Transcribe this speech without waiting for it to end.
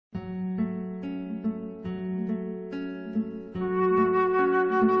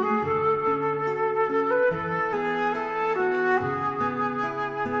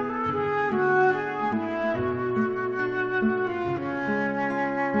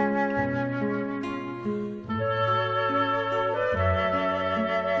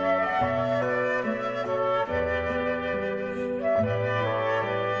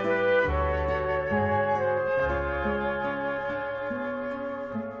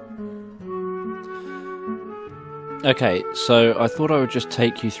Okay, so I thought I would just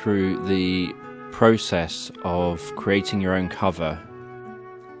take you through the process of creating your own cover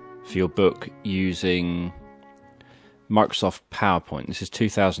for your book using Microsoft PowerPoint. This is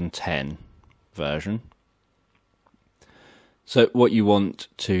 2010 version. So what you want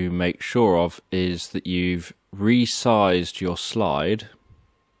to make sure of is that you've resized your slide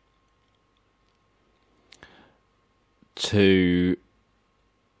to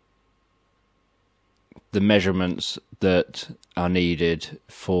the measurements that are needed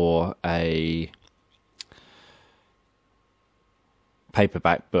for a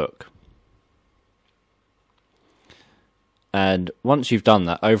paperback book. And once you've done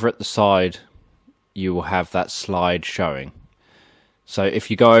that, over at the side you will have that slide showing. So if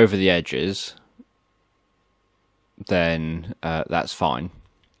you go over the edges, then that's fine.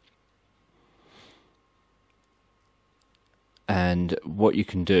 And what you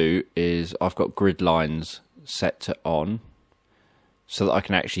can do is, I've got grid lines set to on, so that I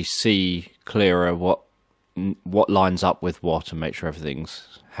can actually see clearer what lines up with what and make sure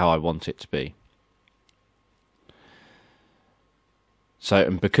everything's how I want it to be. So,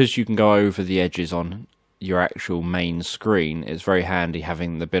 and because you can go over the edges on your actual main screen, it's very handy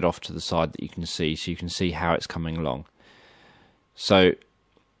having the bit off to the side that you can see, so you can see how it's coming along. So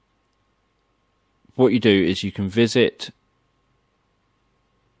what you do is you can visit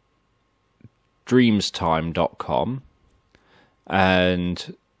dreamstime.com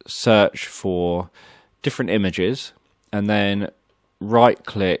and search for different images, and then right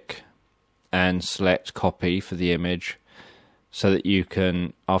click and select copy for the image, so that you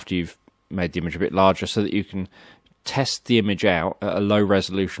can, after you've made the image a bit larger, so that you can test the image out at a low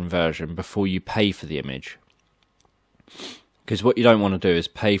resolution version before you pay for the image. Because what you don't want to do is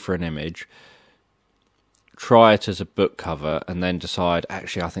pay for an image, try it as a book cover, and then decide,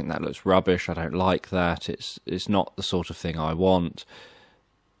 actually I think that looks rubbish, I don't like that, it's not the sort of thing I want,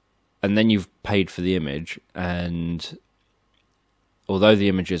 and then you've paid for the image, and although the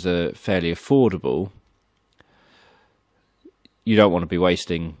images are fairly affordable, you don't want to be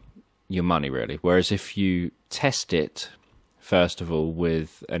wasting your money really. Whereas if you test it first of all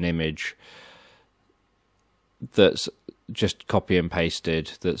with an image that's just copy and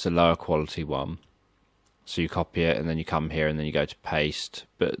pasted, that's a lower quality one, so you copy it and then you come here and then you go to paste,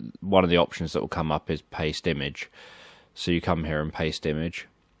 but one of the options that will come up is paste image, so you come here and paste image.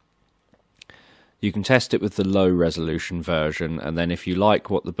 You can test it with the low resolution version, and then if you like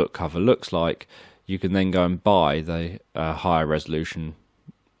what the book cover looks like, you can then go and buy the higher resolution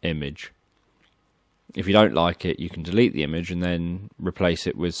image. If you don't like it, you can delete the image and then replace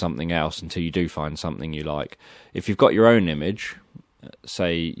it with something else until you do find something you like. If you've got your own image,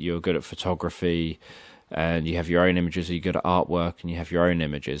 say you're good at photography and you have your own images, or you're good at artwork and you have your own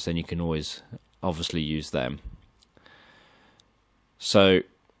images, then you can always obviously use them. So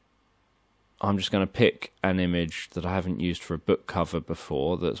I'm just going to pick an image that I haven't used for a book cover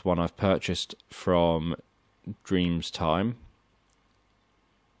before. That's one I've purchased from Dreamstime.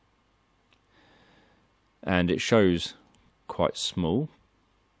 And it shows quite small,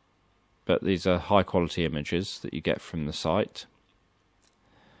 but these are high quality images that you get from the site.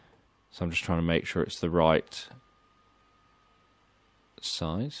 So I'm just trying to make sure it's the right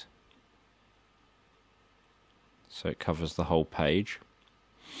size, so it covers the whole page.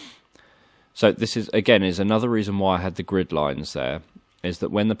 So this is, again, is another reason why I had the grid lines there, is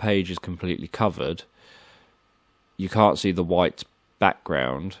that when the page is completely covered, you can't see the white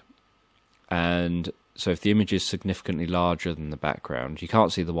background, and so if the image is significantly larger than the background, you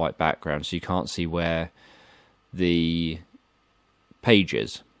can't see the white background, so you can't see where the page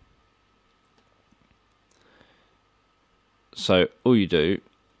is. So all you do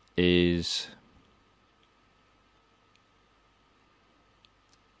is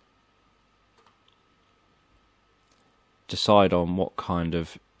decide on what kind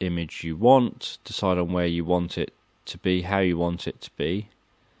of image you want, decide on where you want it to be, how you want it to be.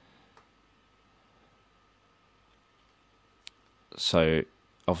 So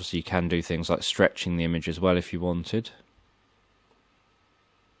obviously you can do things like stretching the image as well if you wanted.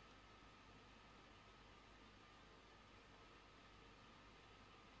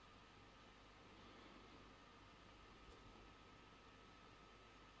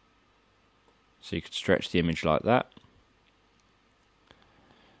 So you could stretch the image like that,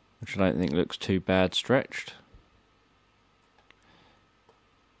 which I don't think looks too bad stretched.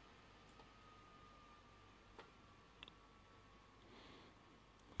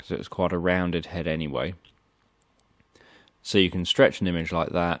 Because it was quite a rounded head anyway. So you can stretch an image like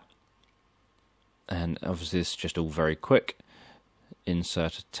that, and obviously this is just all very quick.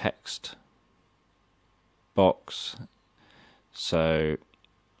 Insert a text box. So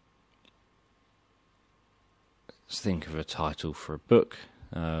let's think of a title for a book.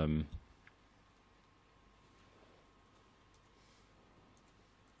 And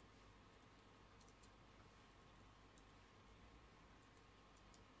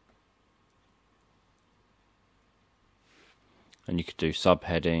you could do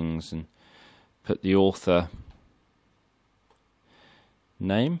subheadings and put the author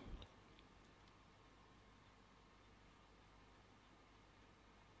name.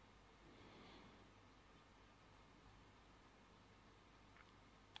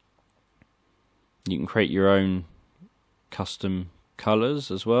 You can create your own custom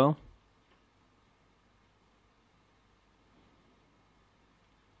colours as well.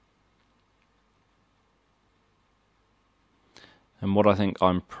 And what I think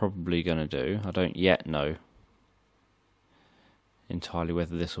I'm probably going to do, I don't yet know entirely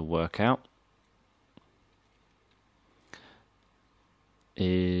whether this will work out,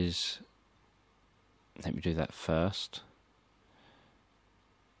 is, let me do that first.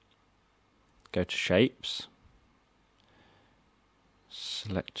 Go to shapes,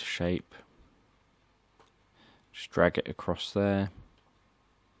 select shape, just drag it across there,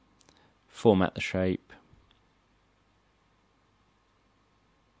 format the shape,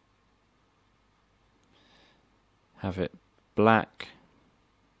 have it black,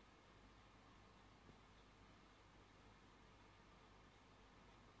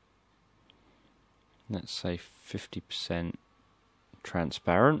 let's say 50%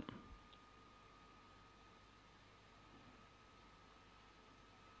 transparent.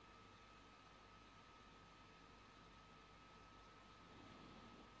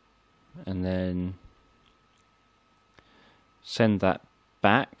 And then send that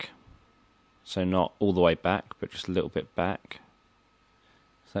back, so not all the way back, but just a little bit back.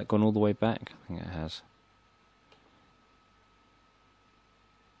 Has that gone all the way back? I think it has.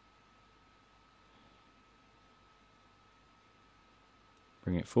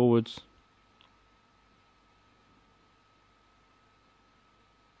 Bring it forwards.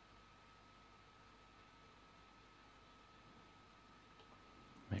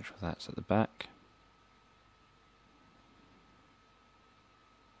 Make sure that's at the back.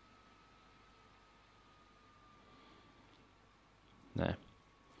 There.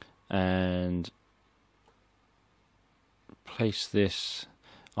 And place this.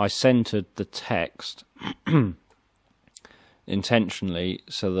 I centered the text intentionally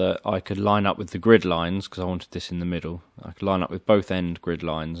so that I could line up with the grid lines, because I wanted this in the middle. I could line up with both end grid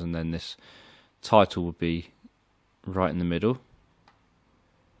lines, and then this title would be right in the middle.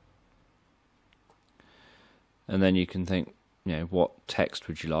 And then you can think, you know, what text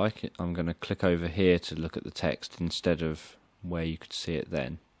would you like? I'm going to click over here to look at the text instead of where you could see it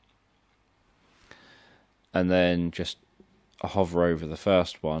then. And then just hover over the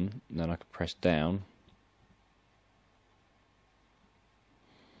first one, and then I could press down.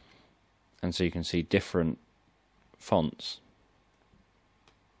 And so you can see different fonts.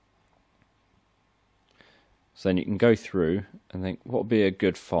 So then you can go through and think, what would be a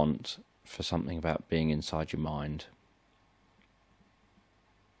good font for something about being inside your mind?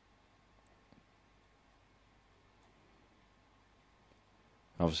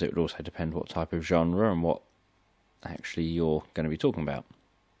 Obviously it would also depend what type of genre and what actually you're going to be talking about.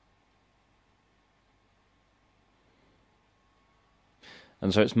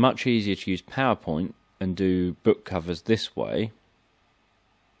 And so it's much easier to use PowerPoint and do book covers this way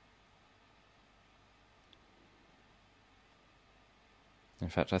In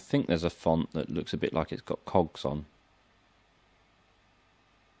fact, I think there's a font that looks a bit like it's got cogs on.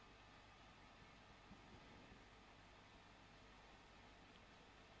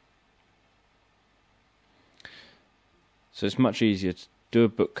 So it's much easier to do a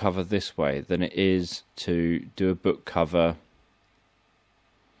book cover this way than it is to do a book cover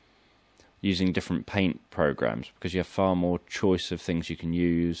using different paint programs, because you have far more choice of things you can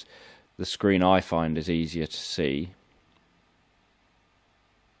use. The screen, I find, is easier to see.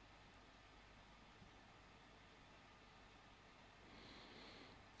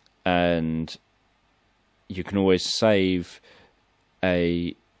 And you can always save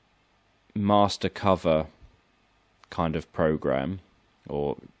a master cover kind of program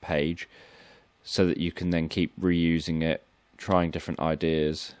or page so that you can then keep reusing it, trying different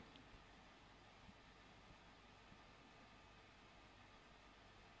ideas.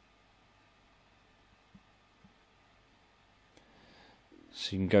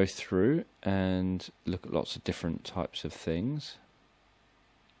 So you can go through and look at lots of different types of things.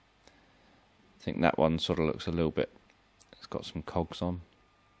 I think that one sort of looks a little bit, it's got some cogs on.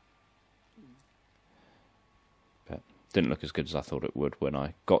 Didn't look as good as I thought it would when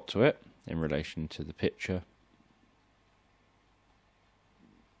I got to it in relation to the picture.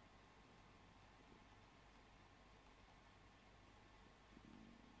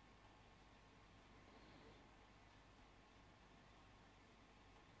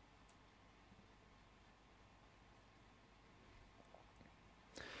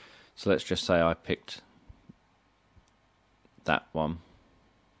 So let's just say I picked that one.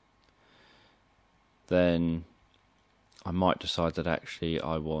 Then I might decide that actually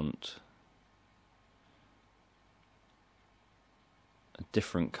I want a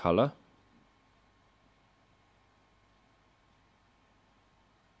different colour.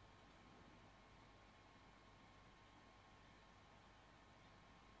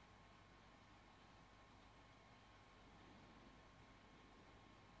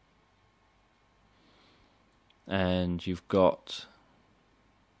 And you've got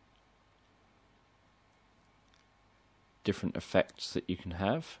different effects that you can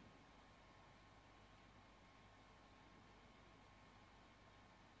have.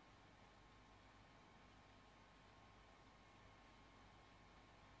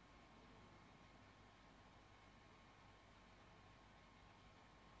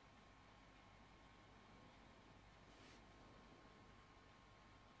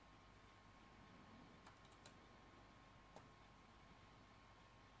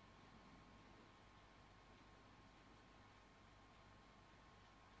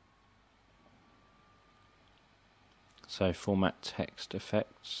 So format text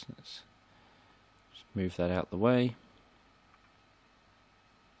effects, let's just move that out the way.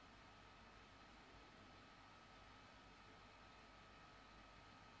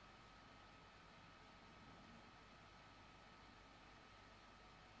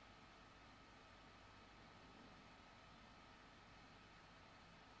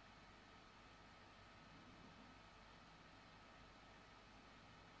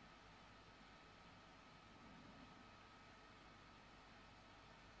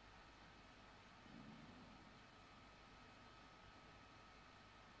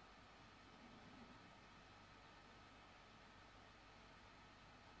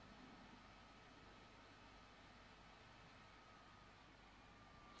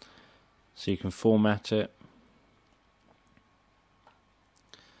 So you can format it.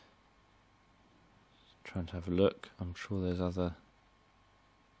 Trying to have a look. I'm sure there's other.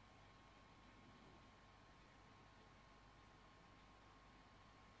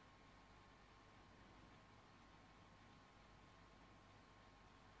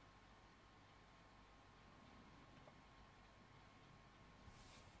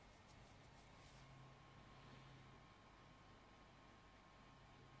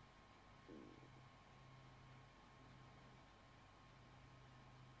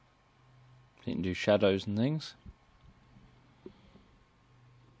 You can do shadows and things.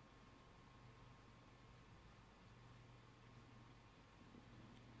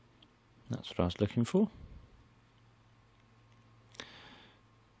 That's what I was looking for.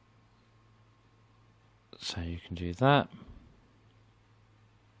 So you can do that.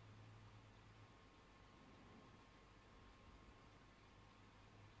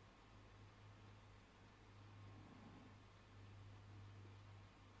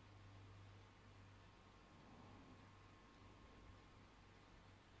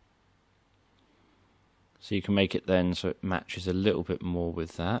 So you can make it then so it matches a little bit more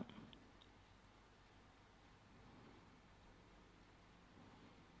with that.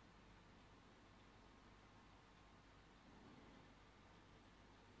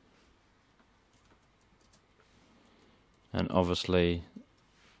 And obviously,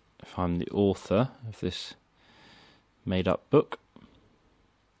 if I'm the author of this made-up book,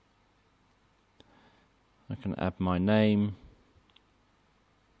 I can add my name.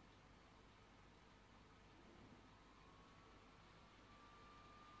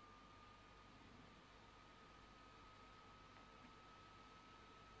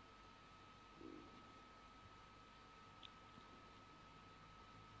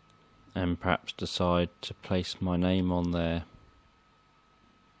 And perhaps decide to place my name on there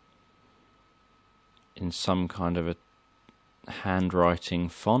in some kind of a handwriting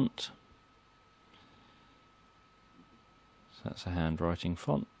font. So that's a handwriting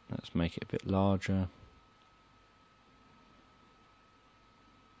font. Let's make it a bit larger.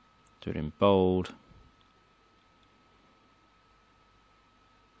 Do it in bold.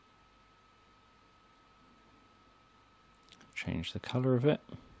 Change the colour of it.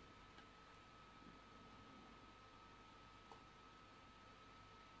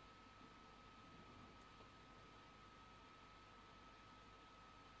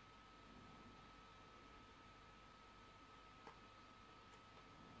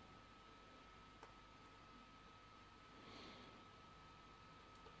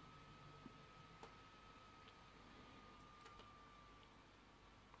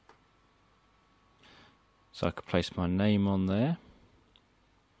 So I could place my name on there.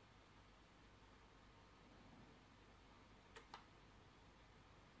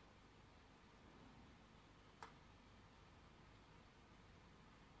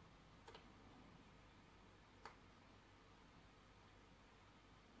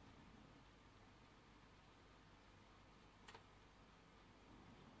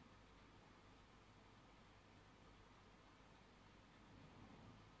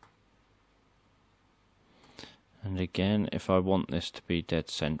 And again, if I want this to be dead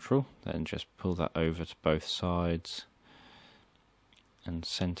central, then just pull that over to both sides and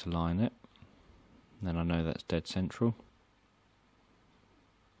center line it. Then I know that's dead central.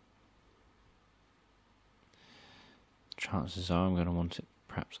 Chances are I'm going to want it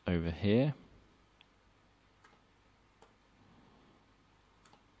perhaps over here.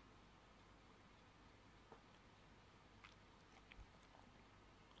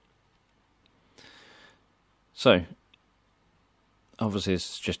 So, obviously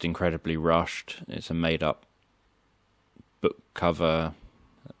this is just incredibly rushed. It's a made-up book cover,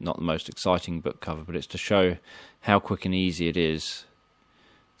 not the most exciting book cover, but it's to show how quick and easy it is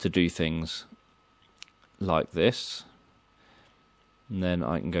to do things like this. And then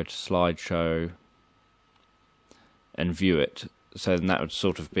I can go to slideshow and view it. So then that would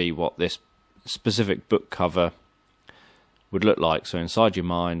sort of be what this specific book cover would look like. So inside your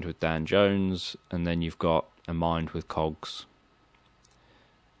mind with Dan Jones, and then you've got a mind with cogs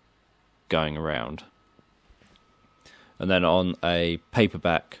going around. And then on a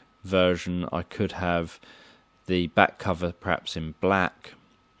paperback version, I could have the back cover perhaps in black.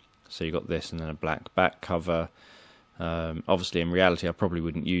 So you've got this and then a black back cover. Obviously in reality I probably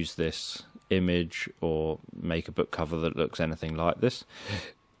wouldn't use this image or make a book cover that looks anything like this.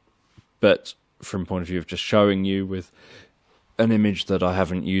 But from point of view of just showing you with an image that I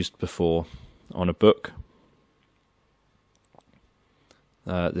haven't used before on a book,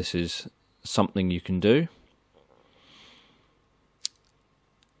 this is something you can do.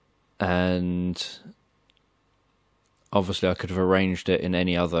 And obviously I could have arranged it in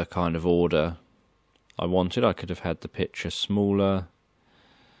any other kind of order I wanted. I could have had the picture smaller,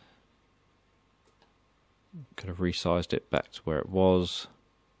 could have resized it back to where it was.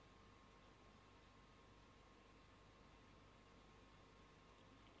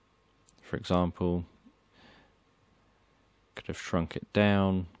 For example, could have shrunk it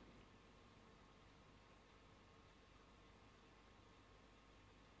down.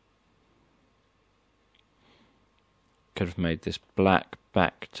 Could have made this black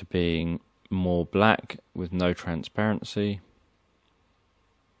back to being more black with no transparency.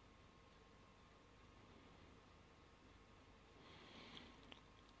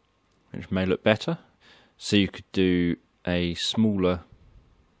 Which may look better. So you could do a smaller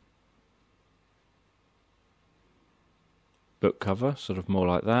book cover, sort of more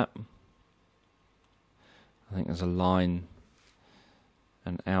like that. I think there's a line,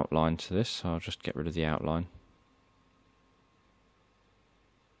 an outline to this, so I'll just get rid of the outline.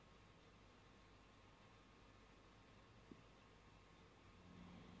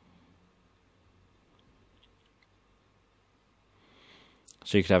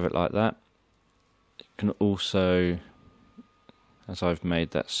 So you could have it like that. You can also, as I've made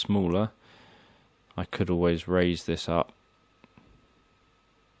that smaller, I could always raise this up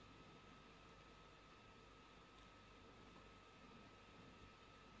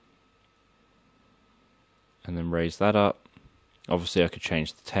and then raise that up. Obviously I could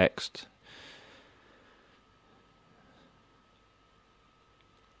change the text.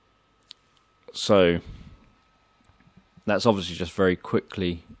 So that's obviously just very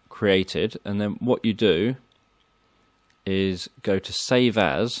quickly created, and then what you do is go to Save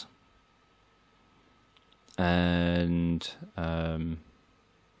As and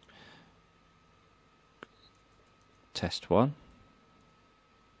test one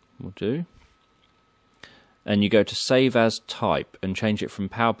will do. And you go to Save As Type and change it from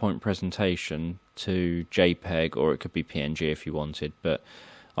PowerPoint presentation to JPEG, or it could be PNG if you wanted, but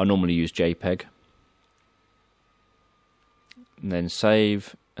I normally use JPEG. And then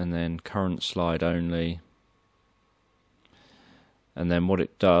save, and then current slide only. And then what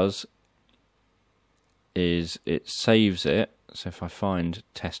it does is it saves it. So if I find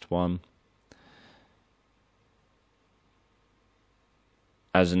test one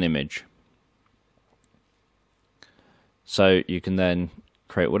as an image. So you can then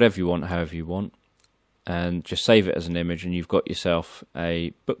create whatever you want, however you want, and just save it as an image, and you've got yourself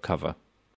a book cover.